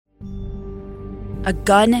a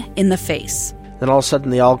gun in the face. Then all of a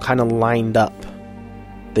sudden, they all kind of lined up.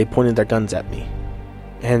 They pointed their guns at me.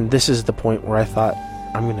 And this is the point where I thought,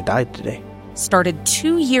 I'm going to die today. Started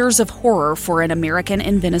 2 years of horror for an American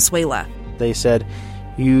in Venezuela. They said,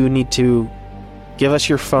 you need to give us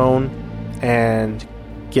your phone and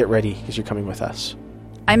get ready because you're coming with us.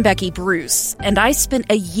 I'm Becky Bruce, and I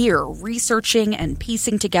spent a year researching and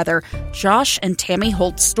piecing together Josh and Tammy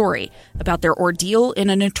Holt's story about their ordeal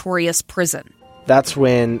in a notorious prison. That's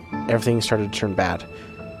when everything started to turn bad.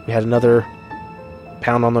 We had another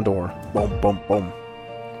pound on the door. Boom, boom, boom.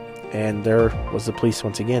 And there was the police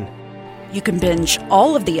once again. You can binge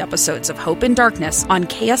all of the episodes of Hope in Darkness on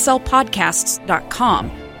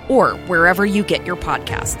KSLpodcasts.com or wherever you get your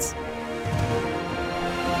podcasts.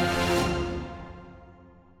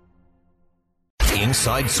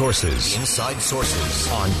 Inside Sources. Inside Sources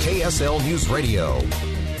on KSL News Radio.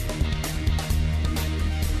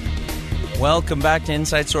 Welcome back to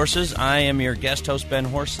Inside Sources. I am your guest host, Ben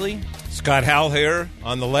Horsley. Scott Howell here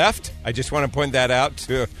on the left. I just want to point that out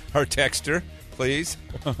to our texter, please.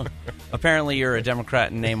 Apparently you're a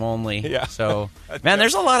Democrat in name only. Yeah. So, man,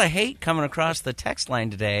 there's a lot of hate coming across the text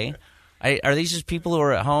line today. Are these just people who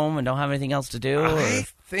are at home and don't have anything else to do? I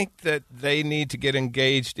think that they need to get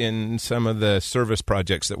engaged in some of the service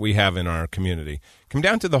projects that we have in our community. Come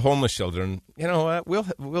down to the homeless shelter, and you know what?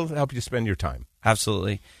 We'll help you spend your time.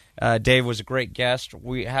 Absolutely. Dave was a great guest.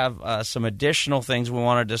 We have some additional things we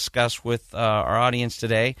want to discuss with our audience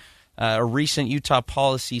today. A recent Utah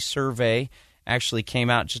policy survey actually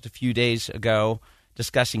came out just a few days ago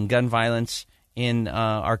discussing gun violence in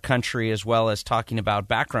our country, as well as talking about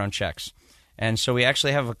background checks. And so we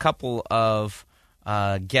actually have a couple of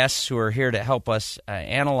guests who are here to help us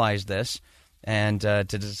analyze this and to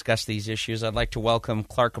discuss these issues. I'd like to welcome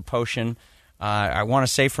Clark Aposhian. I want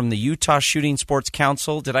to say from the Utah Shooting Sports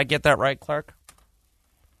Council. Did I get that right, Clark?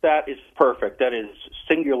 That is perfect. That is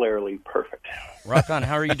singularly perfect. Rock on.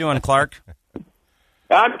 How are you doing, Clark?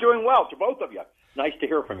 I'm doing well, to both of you. Nice to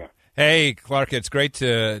hear from you. Hey, Clark, it's great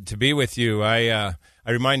to be with you. I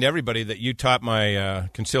remind everybody that you taught my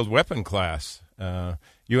concealed weapon class.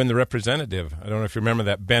 You and the representative. I don't know if you remember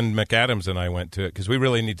that. Ben McAdams and I went to it because we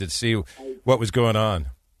really needed to see what was going on.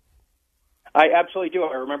 I absolutely do.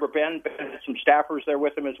 I remember Ben had some staffers there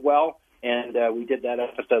with him as well, and we did that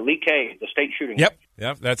at the Lee K, the state shooting.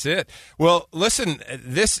 Yep, that's it. Well, listen,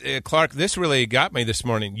 this Clark, this really got me this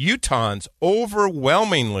morning. Utahns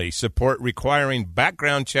overwhelmingly support requiring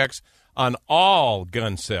background checks on all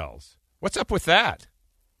gun sales. What's up with that?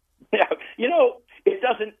 Yeah, it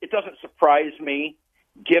doesn't surprise me,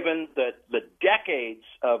 given the decades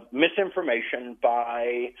of misinformation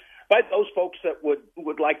by those folks that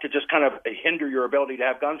would like to just kind of hinder your ability to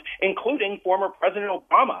have guns, including former President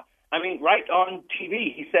Obama. I mean, right on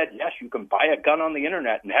TV, he said, yes, you can buy a gun on the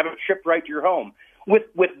Internet and have it shipped right to your home. With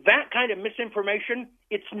that kind of misinformation,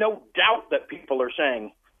 it's no doubt that people are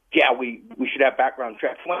saying, yeah, we should have background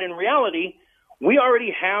checks. When in reality, we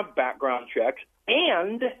already have background checks.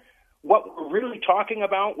 And what we're really talking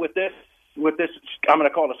about with this, I'm going to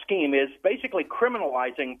call it a scheme, is basically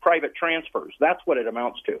criminalizing private transfers. That's what it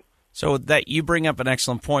amounts to. So that you bring up an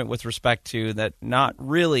excellent point with respect to that not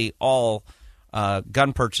really all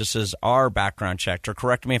gun purchases are background checked, or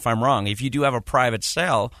correct me if I'm wrong. If you do have a private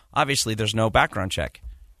sale, obviously there's no background check.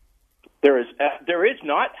 There is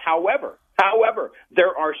not. However,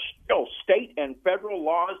 there are still state and federal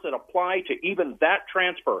laws that apply to even that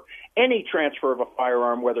transfer. Any transfer of a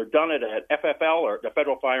firearm, whether done at an FFL or the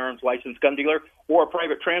Federal Firearms Licensed Gun Dealer or a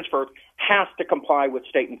private transfer, has to comply with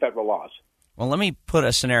state and federal laws. Well, let me put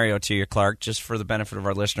a scenario to you, Clark, just for the benefit of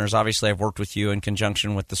our listeners. Obviously, I've worked with you in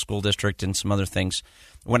conjunction with the school district and some other things.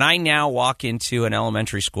 When I now walk into an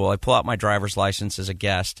elementary school, I pull out my driver's license as a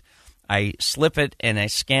guest. I slip it, and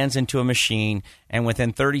it scans into a machine, and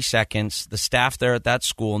within 30 seconds, the staff there at that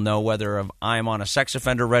school know whether I'm on a sex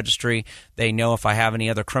offender registry. They know if I have any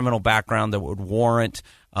other criminal background that would warrant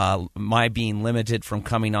my being limited from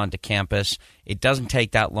coming onto campus. It doesn't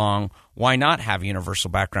take that long. Why not have universal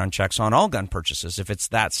background checks on all gun purchases if it's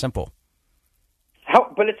that simple?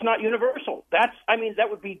 But it's not universal. That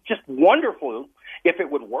would be just wonderful if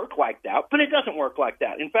it would work like that, but it doesn't work like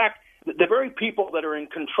that. In fact, the very people that are in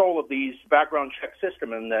control of these background check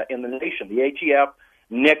system in the nation, the ATF,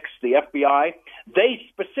 NICS, the FBI, they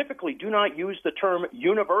specifically do not use the term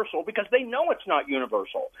universal because they know it's not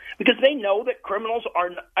universal. Because they know that criminals are.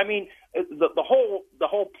 The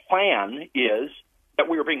whole plan is that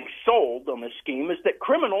we are being sold on this scheme is that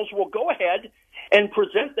criminals will go ahead and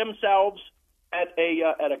present themselves at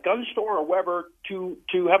a gun store or wherever to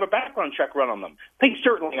have a background check run on them. They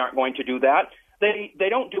certainly aren't going to do that. they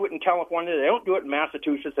don't do it in California. They don't do it in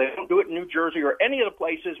Massachusetts. They don't do it in New Jersey or any of the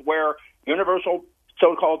places where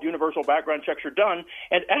so-called universal background checks are done.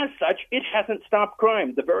 And as such, it hasn't stopped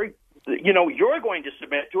crime. You're going to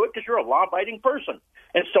submit to it because you're a law-abiding person,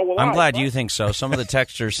 and so will I. I'm glad you think so. Some of the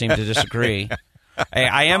texters seem to disagree.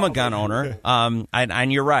 I am a gun owner,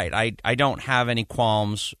 and you're right. I don't have any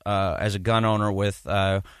qualms as a gun owner with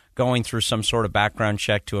going through some sort of background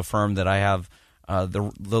check to affirm that I have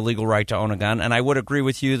the legal right to own a gun. And I would agree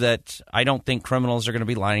with you that I don't think criminals are going to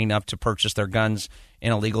be lining up to purchase their guns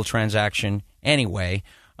in a legal transaction anyway.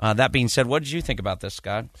 That being said, what did you think about this,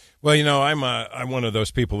 Scott? Well, I'm one of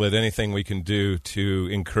those people that anything we can do to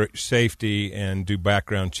encourage safety and do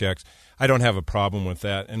background checks, I don't have a problem with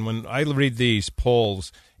that. And when I read these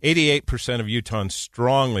polls, 88% of Utahns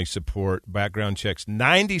strongly support background checks.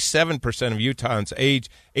 97% of Utahns age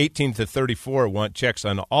 18 to 34 want checks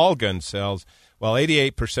on all gun sales, while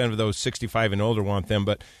 88% of those 65 and older want them.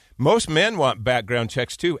 But most men want background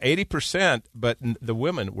checks too, 80%, but the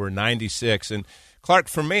women were 96%. And Clark,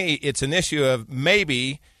 for me, it's an issue of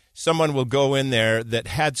maybe someone will go in there that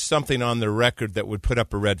had something on their record that would put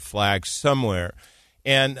up a red flag somewhere.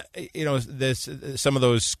 And, some of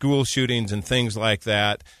those school shootings and things like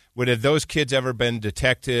that, have those kids ever been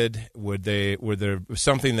detected? Were there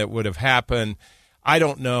something that would have happened? I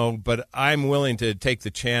don't know, but I'm willing to take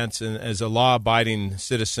the chance. And as a law-abiding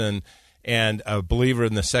citizen and a believer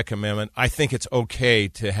in the Second Amendment, I think it's okay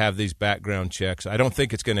to have these background checks. I don't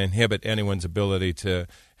think it's going to inhibit anyone's ability to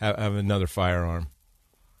have another firearm.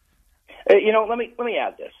 Let me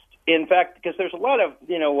add this. In fact, because there's a lot of,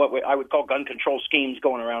 what I would call gun control schemes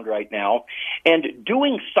going around right now, and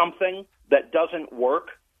doing something that doesn't work,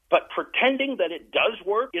 but pretending that it does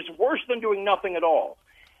work is worse than doing nothing at all.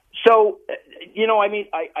 So,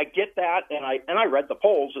 I get that, and I read the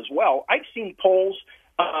polls as well. I've seen polls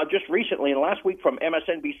just recently, in the last week, from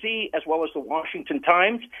MSNBC as well as the Washington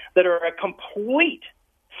Times that are a complete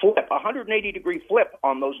flip, 180-degree flip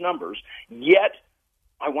on those numbers, yet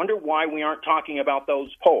I wonder why we aren't talking about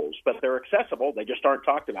those polls, but they're accessible. They just aren't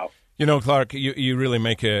talked about. Clark, you really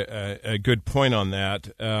make a good point on that.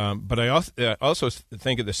 But I also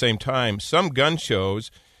think at the same time, some gun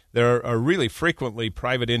shows, there are really frequently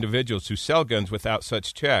private individuals who sell guns without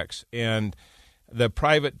such checks. And the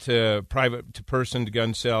private to person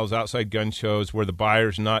gun sales, outside gun shows where the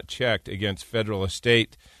buyer's not checked against federal or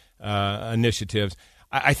state initiatives,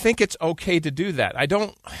 I think it's okay to do that.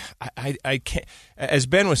 I can't, as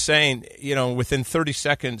Ben was saying, within 30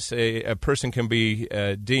 seconds, a person can be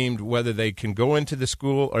deemed whether they can go into the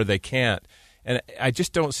school or they can't. And I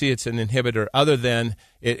just don't see it's an inhibitor other than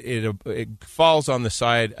it falls on the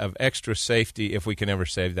side of extra safety if we can ever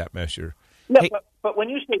save that measure. No, but when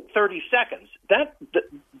you say 30 seconds,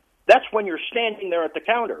 that's when you're standing there at the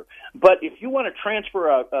counter. But if you want to transfer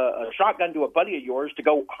a shotgun to a buddy of yours to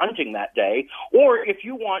go hunting that day, or if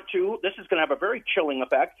you want to, this is going to have a very chilling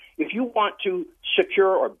effect, if you want to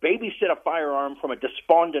secure or babysit a firearm from a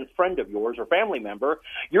despondent friend of yours or family member,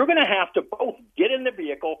 you're going to have to both get in the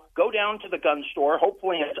vehicle, go down to the gun store,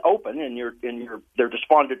 hopefully it's open and they're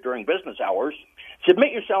despondent during business hours,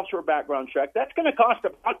 submit yourself to a background check. That's going to cost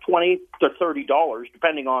about $20 to $30,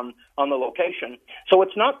 depending on the location. So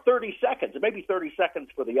it's not 30 seconds. It may be 30 seconds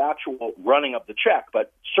for the actual running of the check,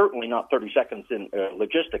 but certainly not 30 seconds in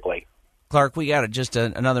logistically. Clark, we got just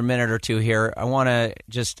another minute or two here. I want to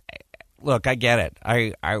just look. I get it.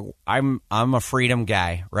 I'm a freedom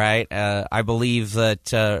guy, right? I believe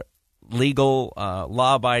that legal,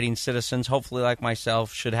 law-abiding citizens, hopefully like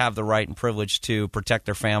myself, should have the right and privilege to protect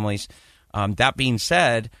their families. That being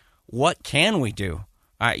said, what can we do?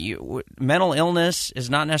 Mental illness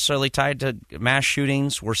is not necessarily tied to mass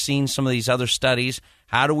shootings. We're seeing some of these other studies.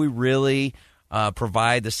 How do we really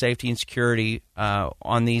provide the safety and security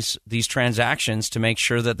on these transactions to make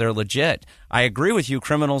sure that they're legit? I agree with you.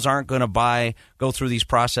 Criminals aren't going to go through these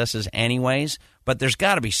processes anyways, but there's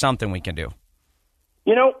got to be something we can do.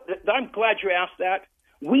 I'm glad you asked that.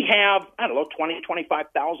 We have,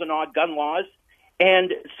 25,000 odd gun laws.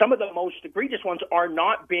 And some of the most egregious ones are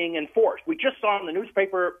not being enforced. We just saw in the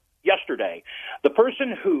newspaper yesterday the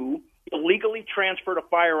person who illegally transferred a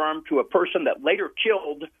firearm to a person that later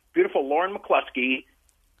killed beautiful Lauren McCluskey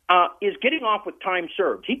is getting off with time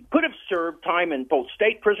served. He could have served time in both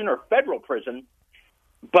state prison or federal prison,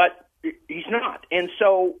 but he's not. And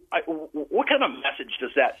so what kind of message does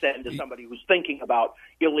that send to somebody who's thinking about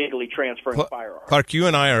illegally transferring a firearm? Clark, you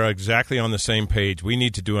and I are exactly on the same page. We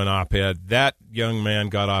need to do an op-ed. That young man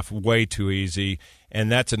got off way too easy,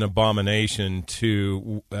 and that's an abomination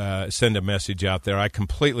to send a message out there. I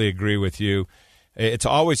completely agree with you. it's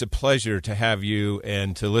always a pleasure to have you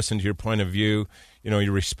and to listen to your point of view.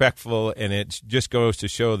 You're respectful, and it just goes to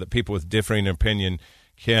show that people with differing opinion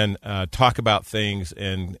can talk about things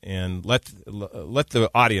and let the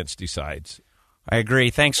audience decide. I agree.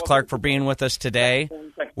 Thanks, Clark, for being with us today.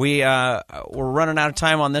 We're running out of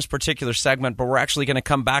time on this particular segment, but we're actually going to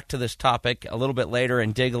come back to this topic a little bit later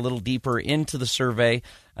and dig a little deeper into the survey,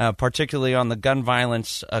 particularly on the gun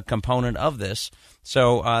violence component of this.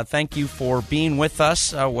 So thank you for being with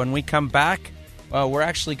us. When we come back, we're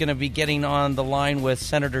actually going to be getting on the line with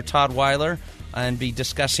Senator Todd Weiler and be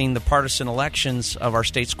discussing the partisan elections of our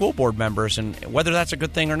state school board members and whether that's a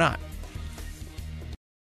good thing or not.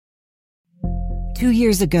 2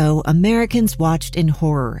 years ago, Americans watched in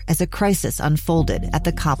horror as a crisis unfolded at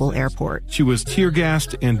the Kabul airport. She was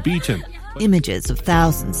tear-gassed and beaten. Images of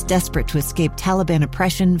thousands desperate to escape Taliban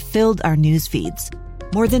oppression filled our news feeds.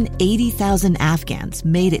 More than 80,000 Afghans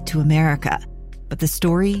made it to America. But the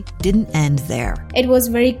story didn't end there. It was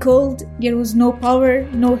very cold. There was no power,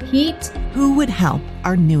 no heat. Who would help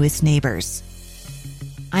our newest neighbors?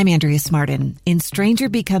 I'm Andrea Smartin. In Stranger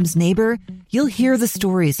Becomes Neighbor, you'll hear the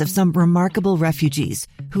stories of some remarkable refugees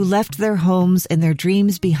who left their homes and their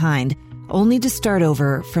dreams behind, only to start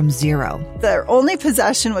over from zero. Their only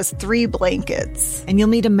possession was 3 blankets. And you'll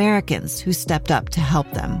meet Americans who stepped up to help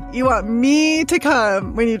them. You want me to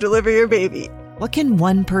come when you deliver your baby. What can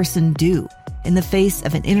one person do in the face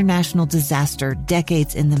of an international disaster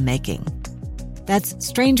decades in the making? That's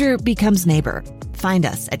Stranger Becomes Neighbor. Find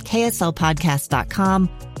us at kslpodcast.com.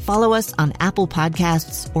 Follow us on Apple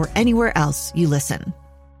Podcasts or anywhere else you listen.